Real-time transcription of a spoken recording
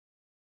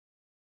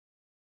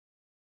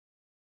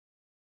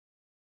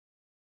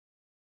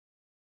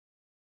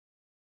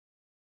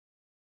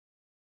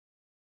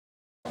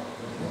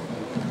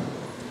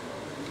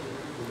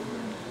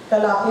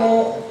कल आपने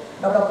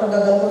डॉक्टर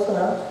गगन को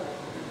सुना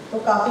तो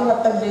काफ़ी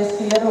हद तक बेस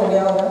क्लियर हो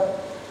गया होगा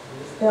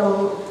कि हम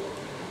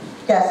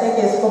कैसे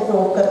केस को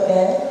प्रूव करते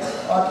हैं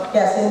और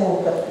कैसे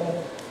मूव करते हैं।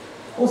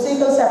 उसी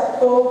कंसेप्ट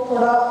को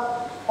थोड़ा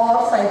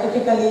और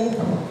साइंटिफिकली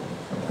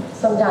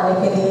समझाने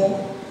के लिए,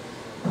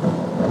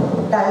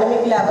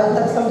 डायनामिक लेवल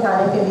तक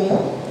समझाने के लिए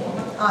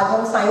आज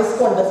हम साइंस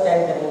को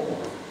अंडरस्टैंड करेंगे।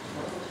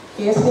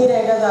 केस नहीं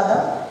रहेगा,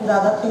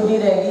 ज़्यादा थ्योरी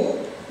रहेगी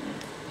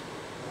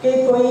कि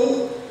कोई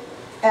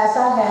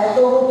ऐसा है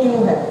तो वो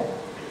क्यों है।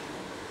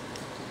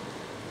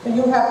 तो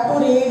you have to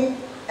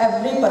read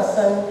every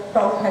person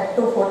from head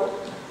to foot,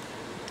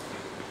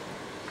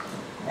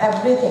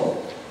 everything,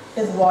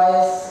 his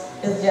voice,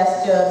 his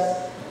gestures,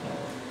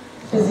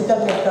 physical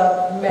makeup,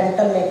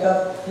 mental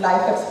makeup,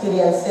 life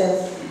experiences,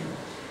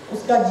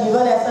 उसका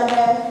जीवन ऐसा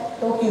है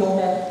तो क्यों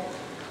है,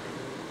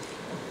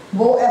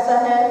 वो ऐसा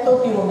है तो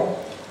क्यों है।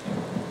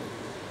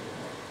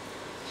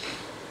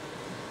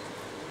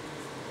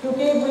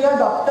 क्योंकि वी आर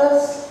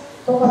डॉक्टर्स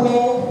तो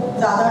हमें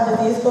ज़्यादा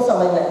डिजीज़ को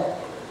समझना है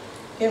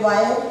कि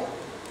वाई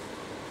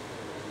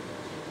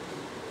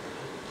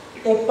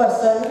एक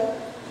person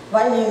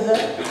why he is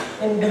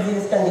in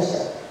disease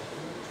condition.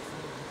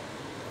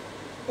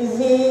 Is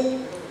he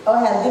a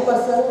healthy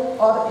person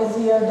or is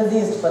he a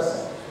diseased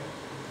person?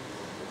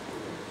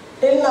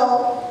 Till now,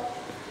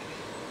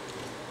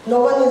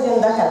 no one is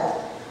in the health.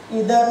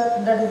 Either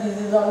the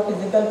disease is on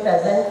physical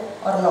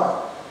present or not.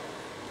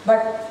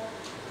 But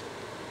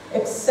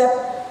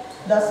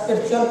except the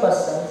spiritual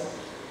persons,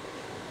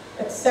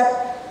 except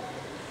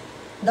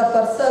the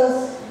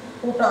persons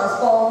who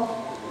transform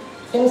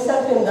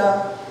himself in the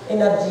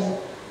energy,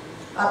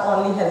 are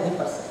only healthy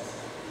persons.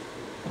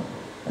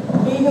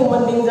 We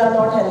human beings are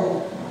not healthy.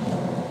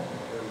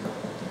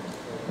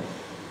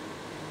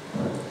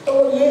 तो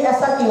ये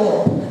ऐसा क्यों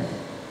है?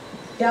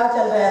 क्या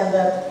चल रहा है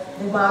अंदर,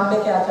 दिमाग में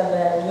क्या चल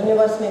रहा है,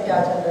 यूनिवर्स में क्या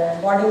चल रहा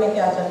है, बॉडी में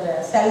क्या चल रहा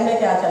है, सेल में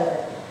क्या चल रहा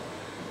है,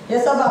 ये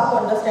सब आपको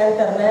अंडरस्टैंड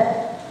करना है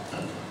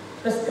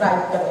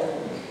प्रिस्क्राइब करने के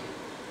लिए।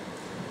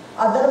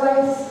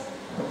 अदरवाइज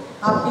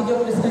आपकी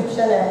जो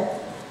प्रिस्क्रिप्शन है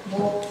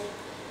वो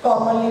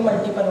कॉमनली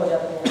मल्टीपल हो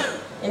जाती है।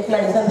 एक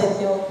मेडिसिन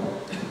देते हो,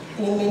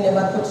 3 महीने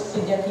बाद कुछ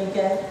चीज़ें ठीक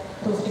है,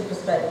 दूसरी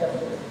प्रिस्क्राइब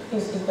करते हो,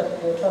 तीसरी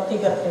करते हो, चौथी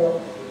करते हो।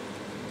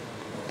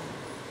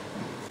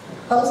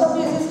 हम सब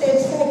भी इसी स्टेज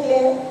से निकले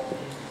हैं।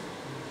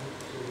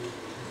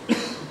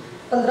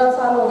 15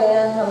 साल हो गए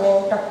हैं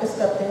हमें प्रैक्टिस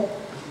करते हैं,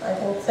 आई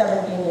थिंक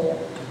 17 ईयर।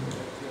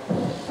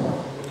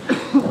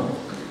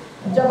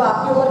 जब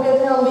आपकी उम्र के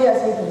थे हम भी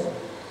ऐसे ही थे।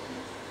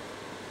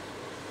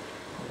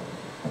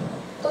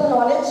 तो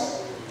knowledge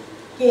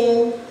came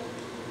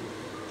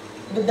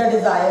with the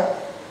desire,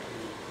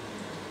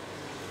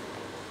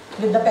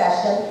 with the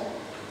passion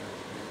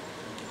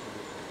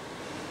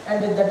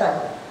and with the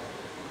time.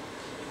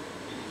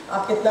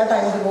 आप कितना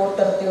टाइम डिवोट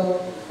करते हो,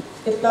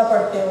 कितना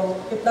पढ़ते हो,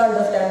 कितना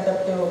अंडरस्टैंड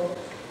करते हो।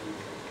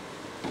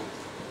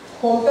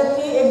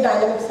 होम्योपैथी एक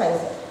डायनामिक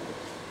साइंस है,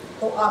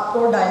 तो आपको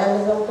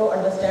डायनामिज्म को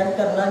अंडरस्टैंड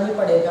करना ही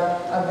पड़ेगा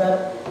अगर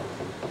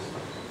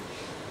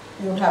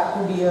you have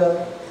to be a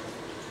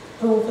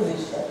true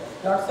physician,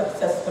 not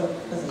successful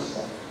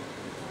physician.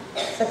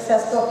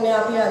 Success तो अपने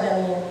आप ही आ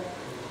जानी है,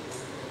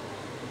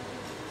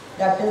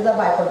 that is the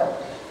by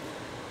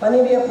product.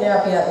 Money भी अपने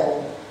आप ही आ जानी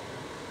है,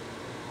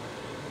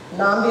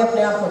 नाम भी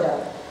अपने आप हो जाता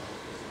है।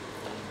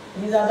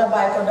 These are the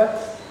by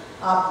products.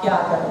 आप क्या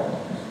कर रहे हो?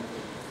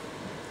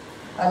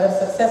 अगर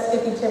सक्सेस के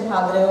पीछे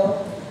भाग रहे हो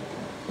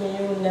तो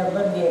you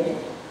never gain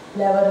it,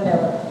 never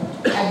never.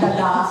 At the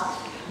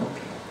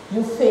last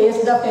you face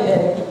the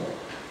फेलियरिटी,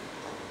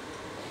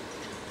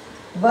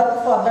 work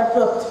for the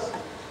truth.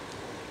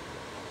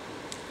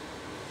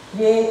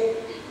 ये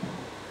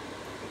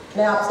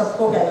मैं आप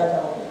सबको कहना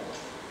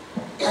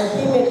चाहूँगी।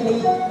 अल्टीमेटली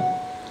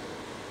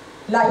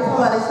लाइफ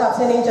हमारे हिसाब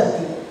से नहीं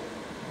चलती है,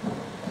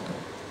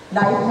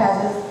 life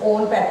has its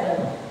own pattern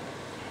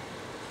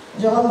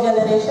जो हम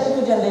जनरेशन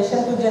टू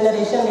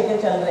जनरेशन लेके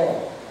चल रहे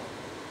हैं।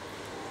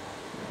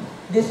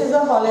 This is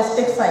a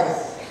holistic science.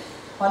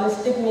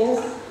 Holistic means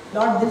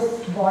not this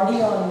body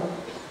only,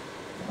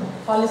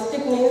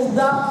 holistic means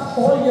the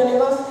whole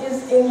universe is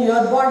in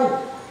your body.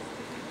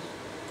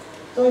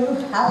 So you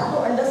have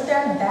to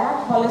understand that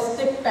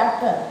holistic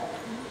pattern.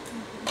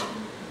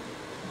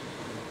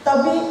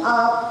 तभी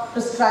आप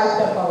prescribe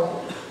कर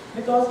पाओगे,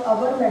 because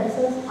our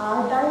medicines are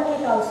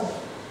dynamic also.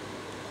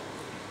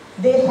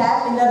 They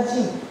have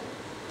energy.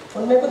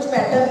 उनमें कुछ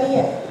matter नहीं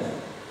है।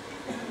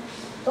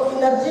 तो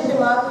energy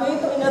दिमाग हुई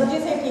तो एनर्जी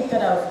से ठीक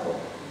करा उसको,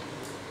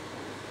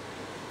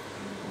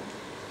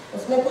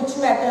 उसमें कुछ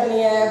मैटर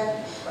नहीं है।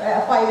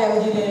 5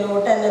 mg ले लो,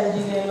 10 mg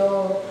ले लो,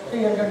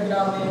 300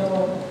 ग्राम ले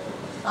लो,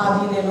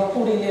 आधी ले लो,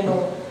 पूरी ले लो,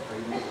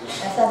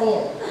 ऐसा नहीं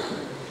है।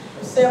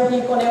 उससे हम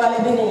ठीक होने वाले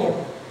भी नहीं हैं।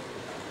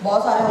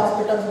 बहुत सारे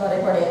हॉस्पिटल्स भरे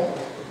पड़े हैं,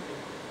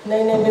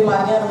 नई नई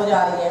बीमारियां रोज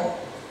आ रही हैं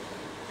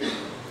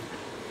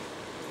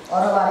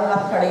और हमारे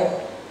हाथ खड़े हैं।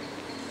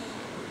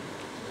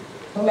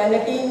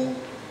 ह्यूमैनिटी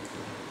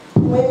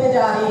कुएं में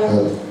जा रही है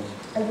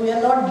and we are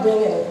not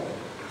doing anything.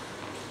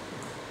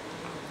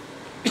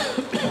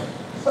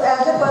 So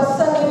as a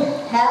person you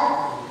have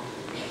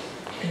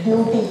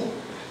duty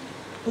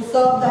to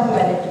serve the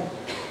humanity.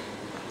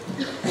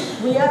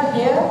 We are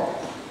here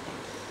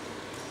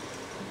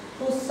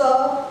to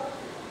serve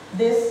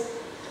this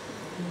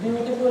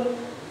beautiful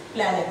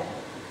planet.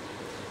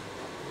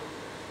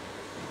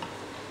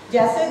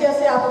 जैसे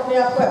जैसे आप अपने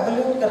आप को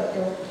एवोल्यूट करते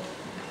हो,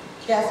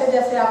 जैसे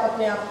जैसे आप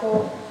अपने आप को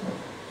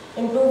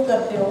इम्प्रूव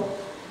करते हो,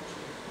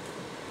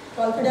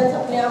 कॉन्फिडेंस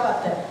अपने आप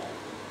आता है।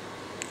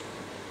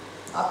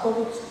 आपको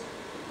कुछ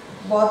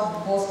बहुत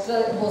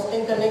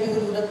बोस्टिंग करने की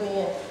ज़रूरत नहीं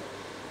है,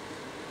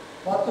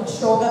 बहुत कुछ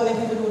शो करने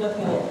की ज़रूरत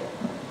नहीं है।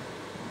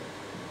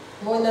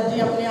 वो एनर्जी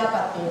अपने आप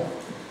आती है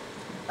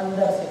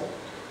अंदर से।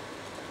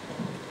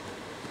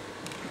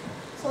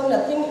 So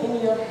nothing in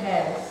your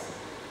hands,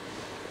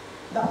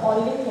 the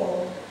only thing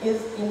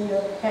is in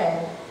your hand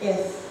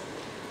is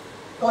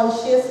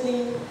consciously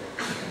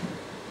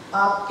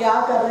आप क्या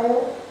कर रहे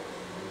हो,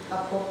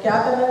 आपको क्या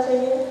करना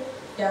चाहिए,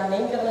 क्या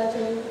नहीं करना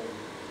चाहिए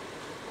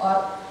और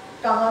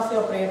कहाँ से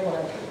ऑपरेट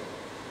होना चाहिए।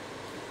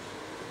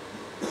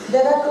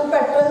 There are two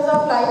patterns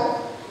of life.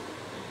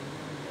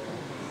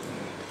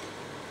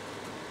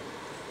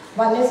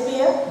 One is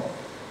fear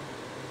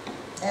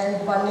and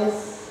one is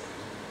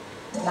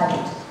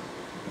light,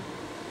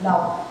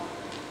 love.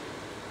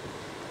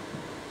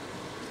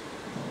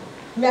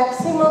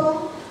 Maximum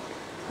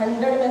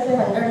 100 में से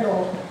 100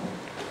 लोग,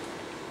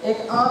 एक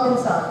आम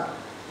इंसान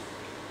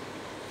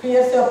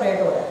फियर से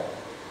ऑपरेट हो रहा है।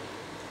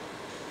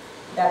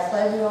 That's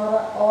why we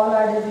all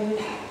are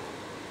disease.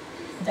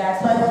 That's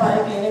why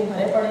हमारे क्लिनिक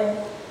भरे पड़े हैं।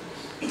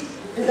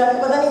 रिजल्ट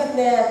पता नहीं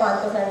कितने हैं,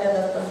 5% है,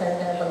 10%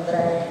 है,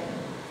 15 है,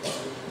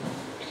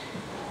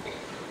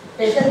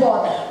 पेशेंट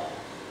बहुत है।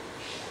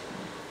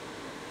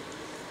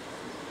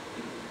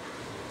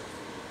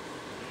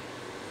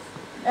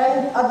 And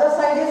other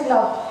side is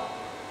love.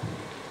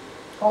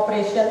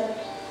 Operation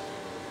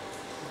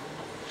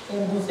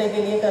एक दूसरे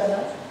के लिए करना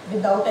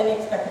without any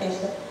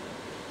expectation.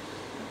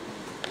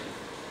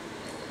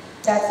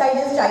 That side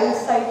is child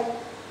side.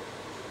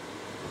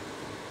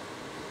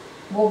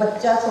 वो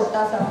बच्चा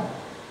छोटा सा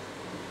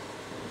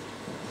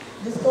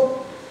जिसको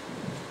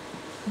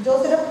जो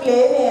सिर्फ प्ले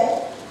में है,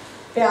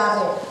 प्यार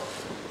में,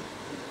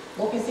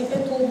 वो किसी पे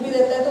थूक भी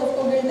देता है तो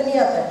उसको गिल्ट नहीं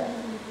आता है,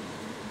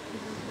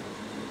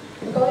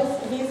 because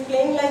he is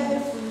playing like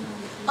this.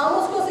 हम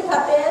उसको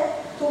सिखाते हैं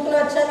थूकना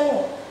अच्छा नहीं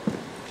है,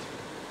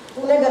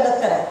 तूने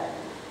गलत करा है।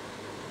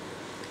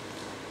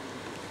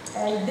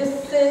 And this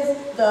is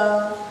the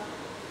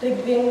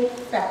triggering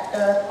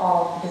factor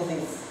of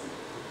disease.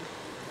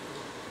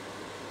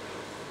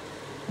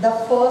 The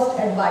first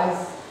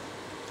advice,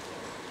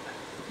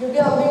 क्योंकि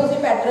हम भी उसी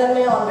पैटर्न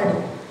में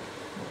ऑलरेडी,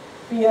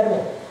 फियर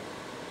में।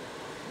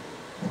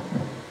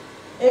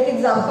 एक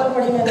एग्जांपल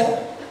पढ़ी मैंने,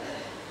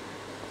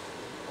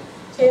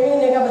 6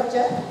 महीने का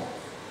बच्चा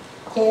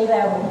खेल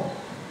रहा है, वो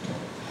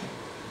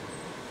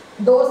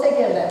डोर से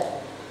खेल रहा है,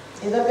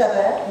 इधर कर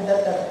रहा है, इधर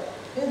कर रहा है,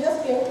 he is just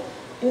playing,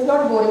 he is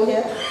not boring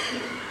here,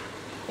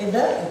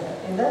 इधर इधर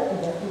इधर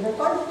इधर इधर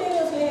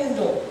continuously he is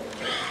doing,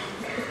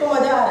 उसको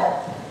मजा आ रहा है।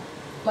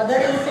 Mother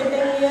is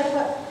sitting here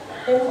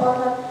him or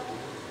her,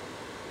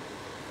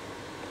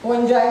 वो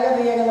एंजॉय कर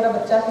रही है कि मेरा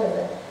बच्चा खेल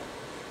रहा है।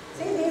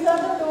 See, these are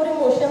the pure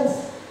emotions.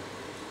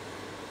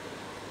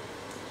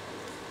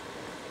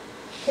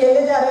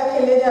 खेले जा रहा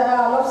है,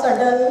 ऑल ऑफ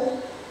सडन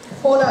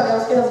फोन आ गया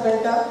उसके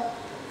हस्बैंड का,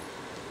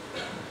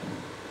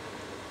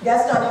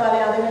 गेस्ट आने वाले,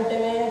 आधे घंटे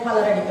में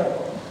खाना रेडी कर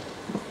दो।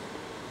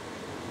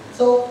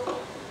 सो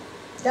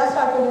क्या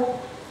स्टार्ट हो गया?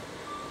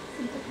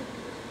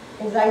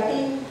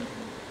 Anxiety,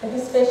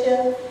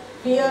 anticipation,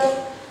 fear.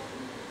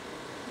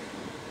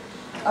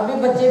 अभी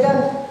बच्चे का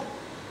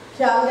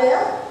ख्याल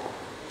गया,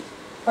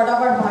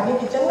 फटाफट भागे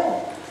किचन में,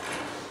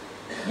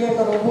 ये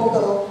करो वो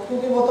करो,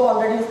 क्योंकि वो तो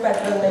ऑलरेडी इस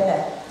पैटर्न में है।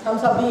 हम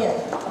सब भी हैं,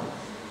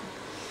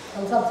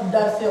 हम सब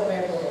डर से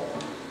ऑपरेट हो रहे हैं।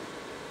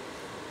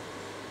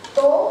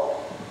 तो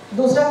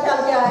दूसरा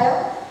ख्याल क्या आया?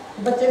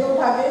 बच्चे को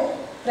उठा के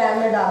ट्रैम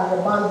में डाल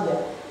दिया, बांध दिया,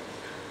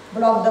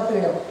 ब्लॉक द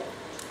फ्रीडम,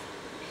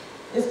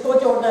 इसको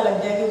चोट ना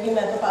लग जाए क्योंकि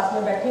मैं तो पास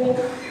में बैठी नहीं।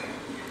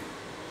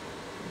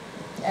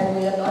 And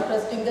we are not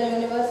trusting the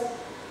universe,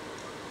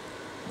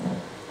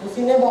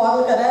 उसी ने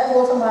बहुत करा है,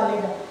 वो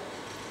संभालेगा।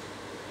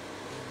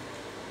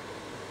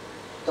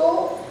 तो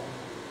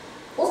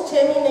उस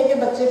 6 महीने के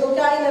बच्चे को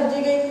क्या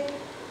एनर्जी गई?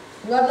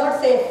 You are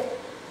not safe.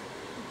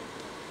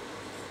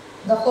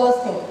 The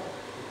first thing,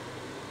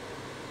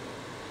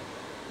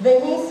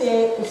 वहीं से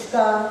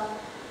उसका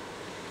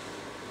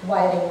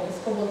वायरिंग,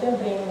 इसको बोलते हैं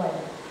ब्रेन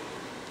वायरिंग।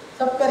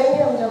 सब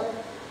करेंगे हम जब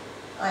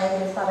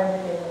आएंगे, सारा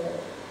डिटेल में।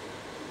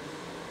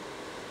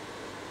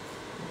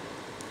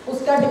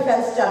 उसका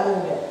डिफेंस चालू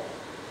हो गया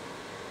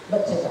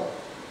बच्चे का,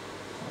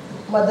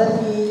 मदर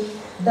की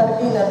डर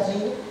की एनर्जी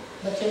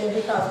बच्चे में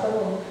भी ट्रांसफर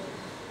होगी।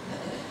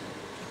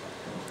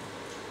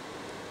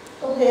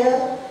 तो here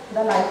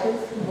the life is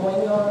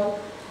going on,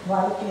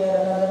 one fear,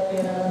 another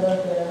fear, another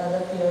fear,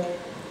 another fear,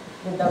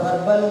 with the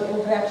verbal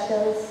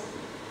interactions,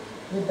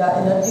 with the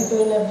energy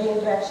to energy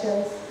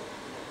interactions,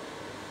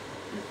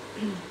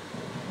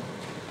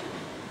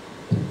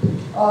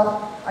 और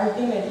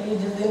अल्टीमेटली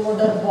जिस दिन वो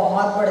डर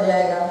बहुत बढ़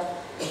जाएगा,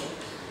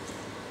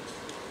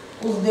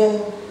 उस दिन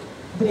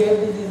ग्रेव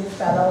डिजीज़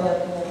पैदा हो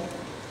जाती हैं,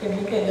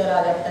 किडनी फेलियर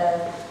आ जाता है,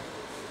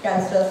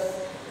 कैंसर,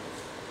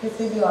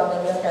 किसी भी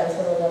ऑर्गन का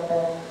कैंसर हो जाता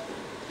है,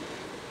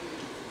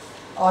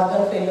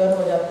 ऑर्गन फेलियर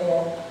हो जाते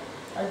हैं,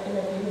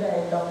 ultimately the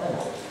end of the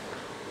life.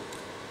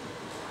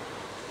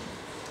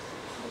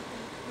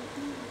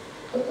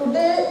 So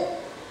today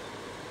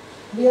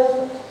we are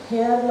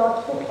here not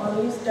to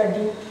only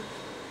study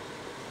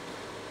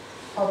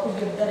how to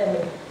give the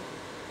remedy.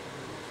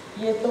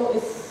 ये तो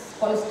इस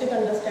holistic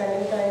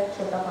understanding का एक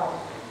छोटा पार्ट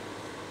है।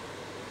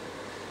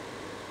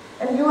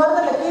 And you are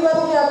the lucky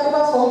one कि आपके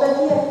पास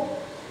होम्योपैथी है।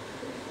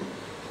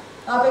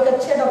 आप एक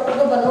अच्छे डॉक्टर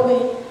तो बनोगे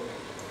ही,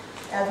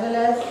 as well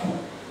as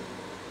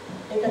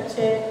एक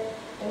अच्छे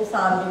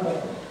इंसान भी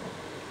बनोगे।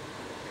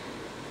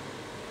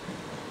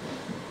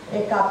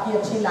 एक आपकी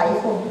अच्छी लाइफ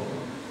होगी,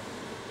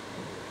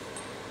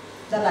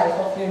 the life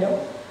of freedom,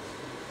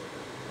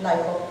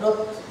 life of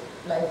truth,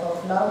 life of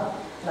love,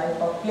 life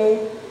of play,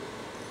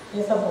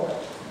 ये सब होगा।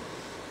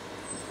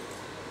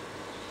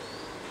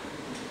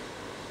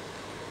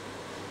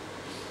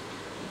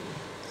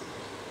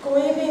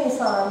 कोई भी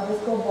इंसान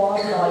जिसको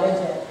बहुत नॉलेज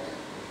है,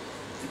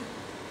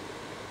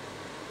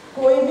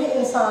 कोई भी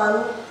इंसान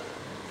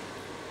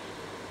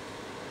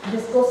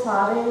जिसको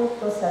सारे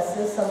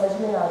प्रोसेसेस समझ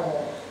में आ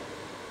गए,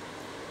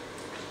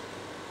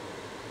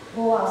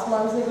 वो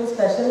आसमान से कोई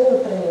स्पेशल नहीं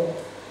उतरे हैं।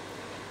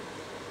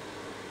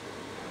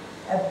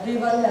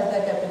 Everyone has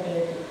that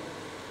capability.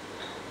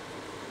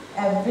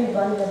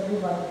 Everyone.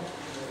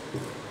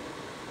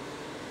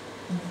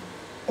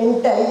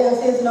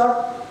 Intelligence is not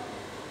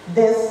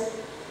this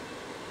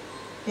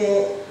कि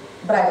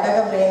ब्राइटा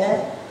का ब्रेन है,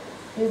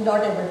 he is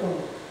not able to.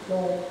 No,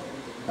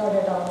 not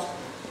at all.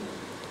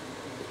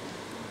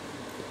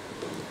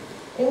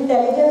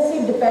 Intelligence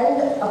depend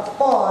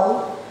upon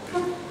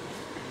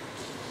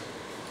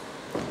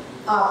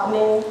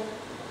आपने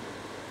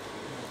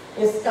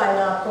इस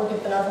कायनात को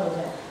कितना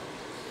समझा है।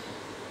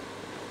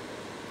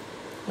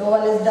 No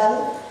one is done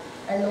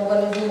and no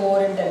one is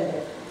more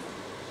intelligent.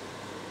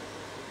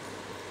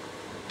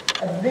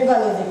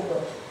 Everyone is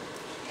equal.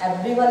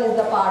 Everyone is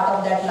the part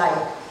of that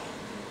light,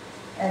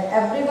 and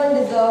everyone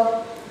deserves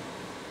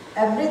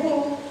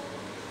everything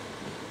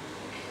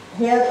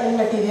here in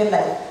material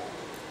life.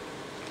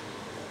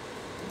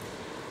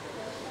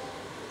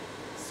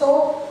 So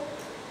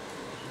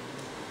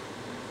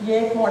ये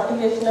एक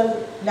motivational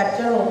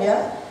lecture हो गया,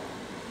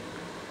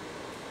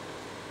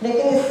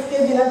 लेकिन इसके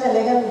बिना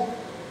चलेगा नहीं।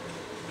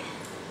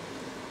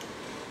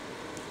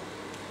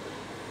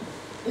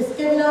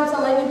 इसके बिना आप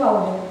समझ नहीं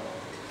पाओगे।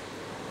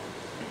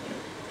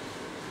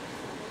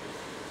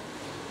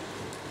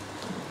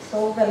 So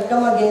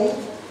welcome again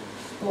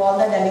to all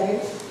the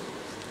delegates,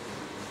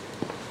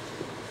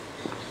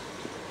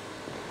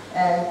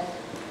 and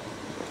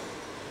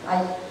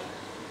I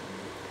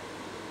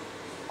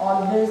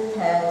always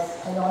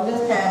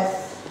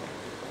thanks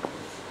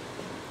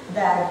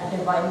that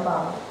divine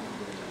power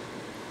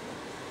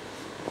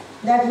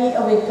that he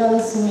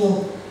awakens me.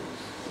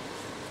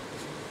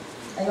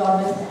 I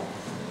always thank,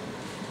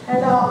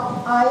 and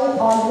I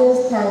always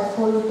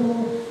thankful to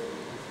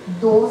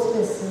those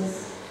faces,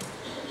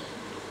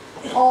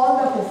 all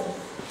the faces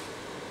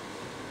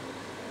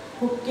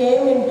who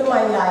came into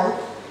my life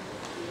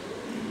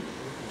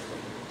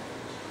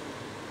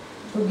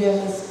to give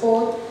me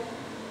support,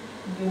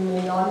 to give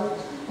me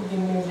knowledge, to give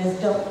me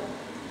wisdom,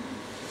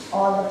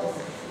 all the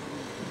faces.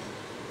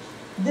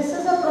 This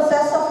is a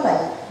process of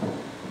life.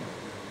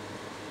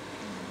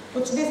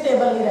 कुछ भी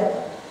stable नहीं रहता।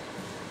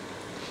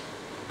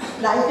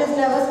 Life is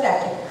never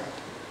static.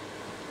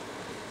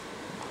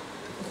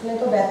 उसने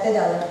तो बहते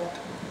जाना है।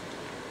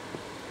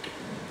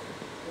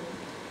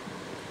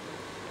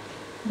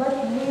 But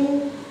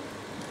we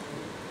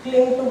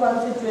cling to one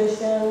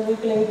situation, we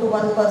cling to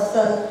one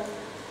person,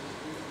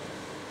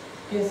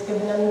 कि इसके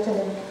बिना नहीं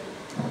चलेंगे।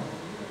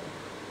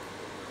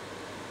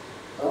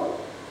 तो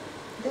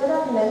there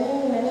are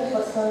many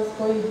persons,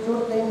 कोई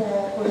जुड़ते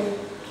हैं, कोई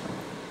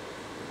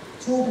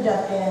छूट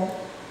जाते हैं।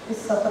 इस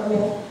सफर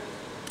में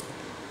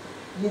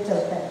ये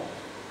चलता है,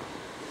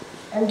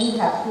 and we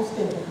have to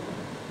stay there.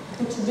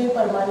 कुछ भी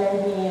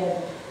परमानेंट नहीं है।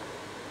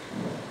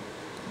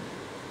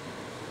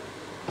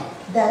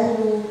 Then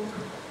you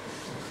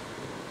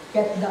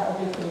get the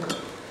awakening.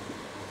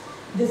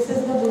 This is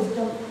the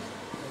wisdom.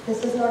 This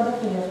is not the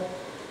fear.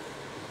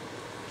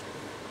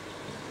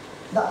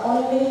 The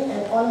only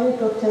and only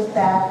truth is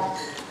that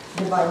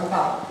divine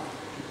power,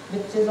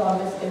 which is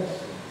always stable.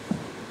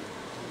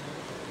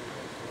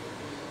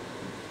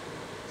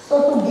 So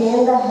to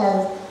gain the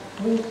health,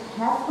 we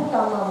have to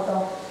come out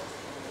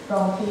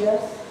from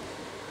fears,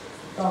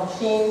 from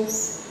shames,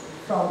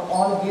 from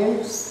all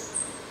guilts,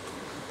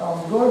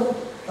 from good,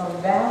 from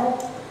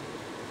bad,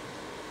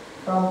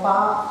 from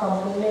पाप, from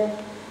पुण्य,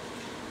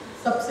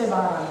 सबसे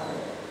बाहर आना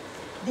पड़ेगा।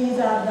 These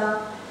are the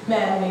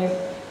man-made.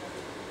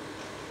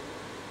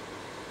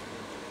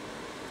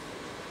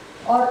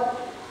 और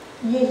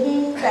यही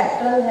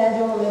pattern है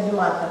जो हमें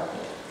बीमार करती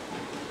है।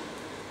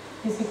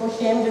 किसी को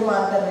शेम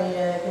बीमार कर रही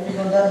है, किसी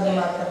को डर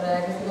बीमार कर रहा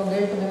है, किसी को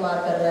गिल्ट बीमार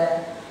कर रहा है,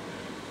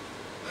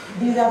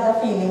 These are the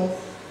feelings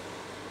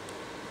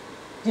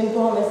जिनको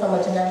हमें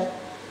समझना है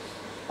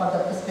for the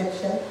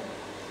prescription.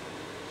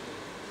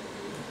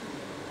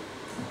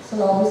 So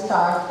now we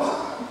start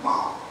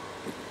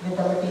with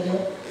the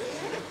material.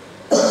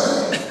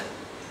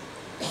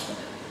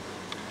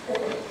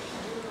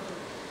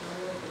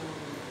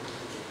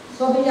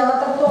 So अभी यहाँ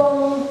तक तो हम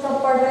सब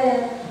पढ़ रहे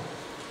हैं.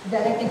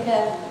 जेनेटिक है,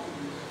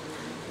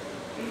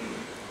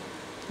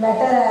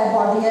 मैटर है,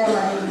 बॉडी है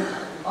हमारी,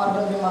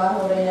 ऑर्गन बीमार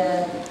हो रहे हैं,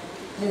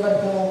 लिवर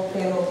क्यों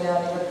फेल हो गया,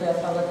 लिवर क्यों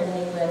ऐसा हुआ,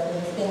 किडनी क्यों ऐसे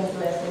हुई, स्किन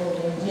क्यों ऐसे हो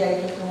गई,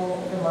 जीआईटी क्यों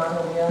बीमार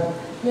हो गया,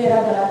 मेरा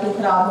गला क्यों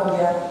खराब हो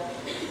गया.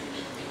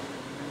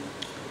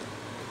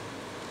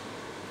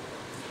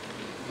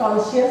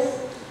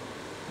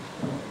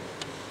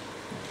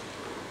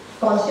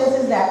 Conscious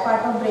is that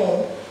part of brain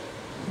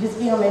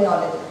जिसकी हमें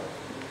नॉलेज है,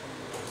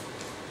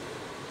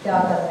 क्या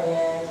कर रहे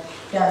हैं,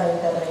 क्या नहीं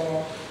कर रहे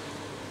हैं,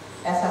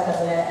 ऐसा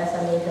करना है,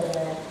 ऐसा नहीं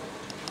करना है.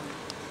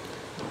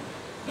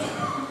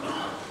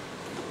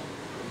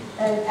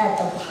 एंड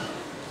एटम,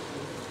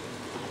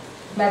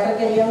 मैटर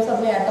के लिए हम सब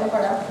ने एटम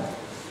पढ़ा,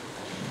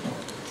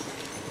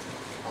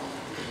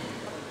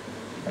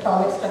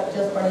 एटॉमिक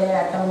स्ट्रक्चर्स पढ़े हैं.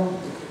 एटम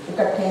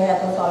इकट्ठे हैं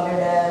तो सॉलिड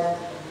है,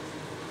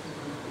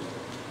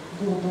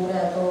 दूर दूर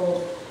है तो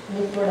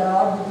लिक्विड है,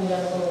 और भी दूर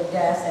है तो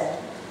गैस है.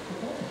 ठीक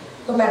है,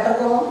 तो मैटर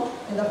को हम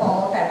in the form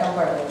of atom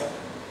पढ़ रहे हैं.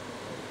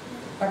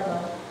 पढ़ना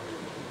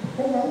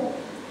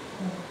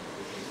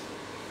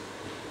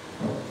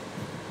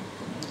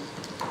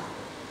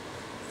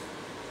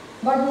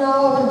बट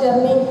नाउ अवर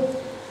जर्नी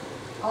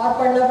और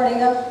पढ़ना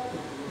पड़ेगा.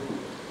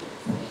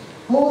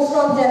 Move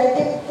from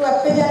genetic to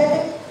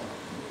epigenetic,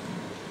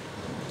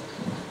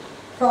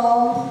 from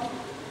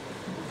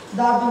the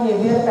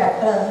behaviour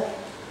pattern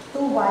to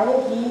why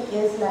he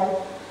is like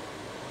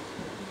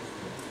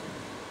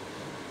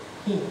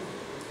he.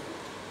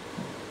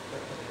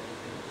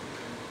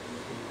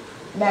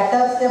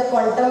 Matter से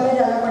क्वांटम में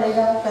जाना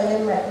पड़ेगा. पहले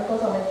मैटर को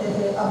समझते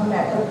थे, अब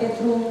मैटर के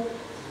थ्रू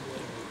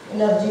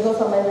एनर्जी को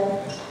समझना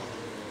है.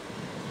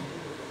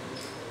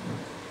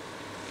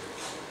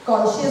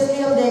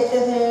 कॉन्शियसली हम देखते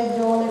थे,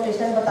 जो हमें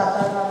पेशेंट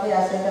बताता था कि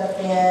ऐसे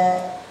करते हैं,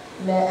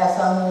 मैं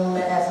ऐसा हूँ,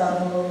 मैं ऐसा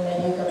हूँ, मैं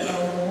ये करता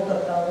हूँ, मैं वो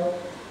करता हूँ.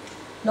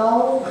 Now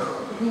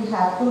we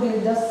have to read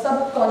the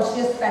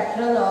subconscious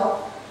pattern of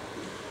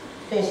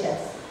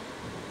patients.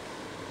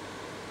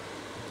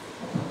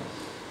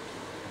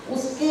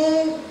 उसके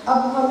अब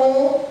हमें,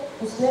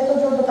 उसने तो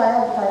जो बताया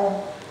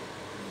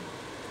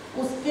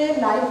उसके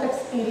लाइफ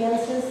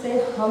एक्सपीरियंसेस से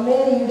हमें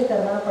रीड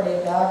करना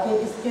पड़ेगा कि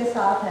इसके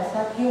साथ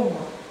ऐसा क्यों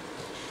हुआ,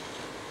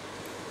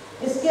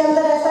 इसके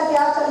अंदर ऐसा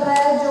क्या चल रहा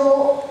है जो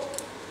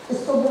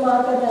इसको बीमार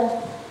कर रहा है,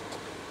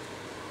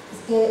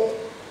 इसके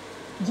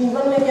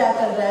जीवन में क्या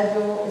चल रहा है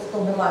जो इसको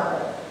बीमार कर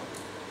रहा है.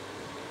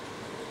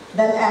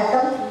 देन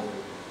एटम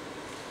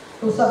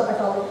टू सब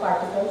atomic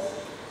particles.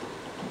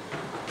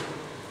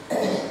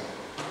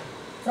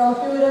 From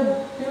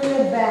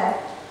period back,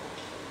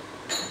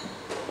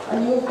 a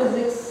new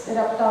physics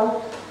erupt out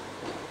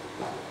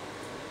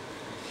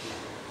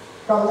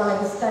from the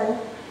Einstein.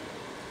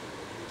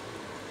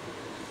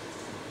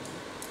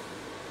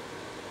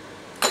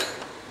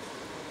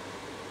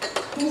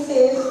 He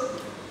says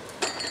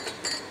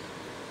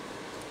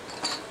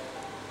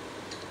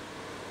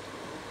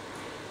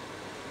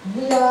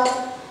we are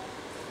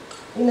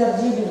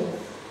energy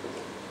beings.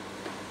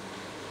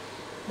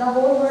 The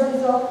whole world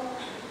is of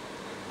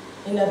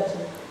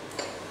energy.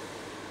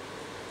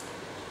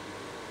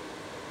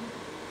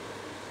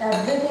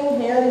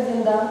 Everything here is in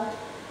the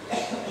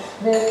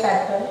wave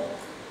pattern,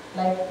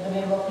 like the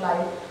wave of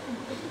light,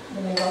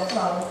 the wave of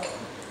sound.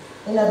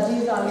 Energy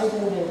is always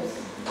in waves.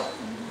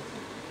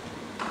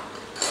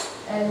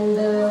 And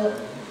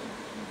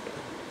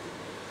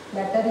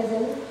matter is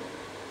in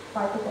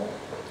particle.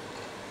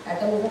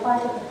 Atom is a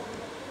particle.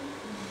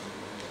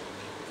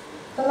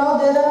 So now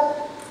there are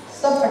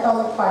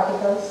subatomic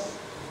particles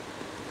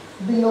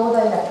below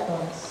the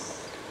electrons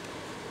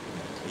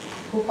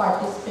who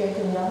participate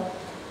in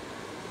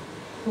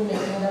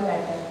making the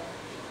matter.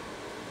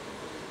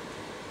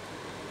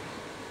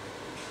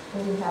 So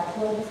we have to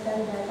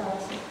understand that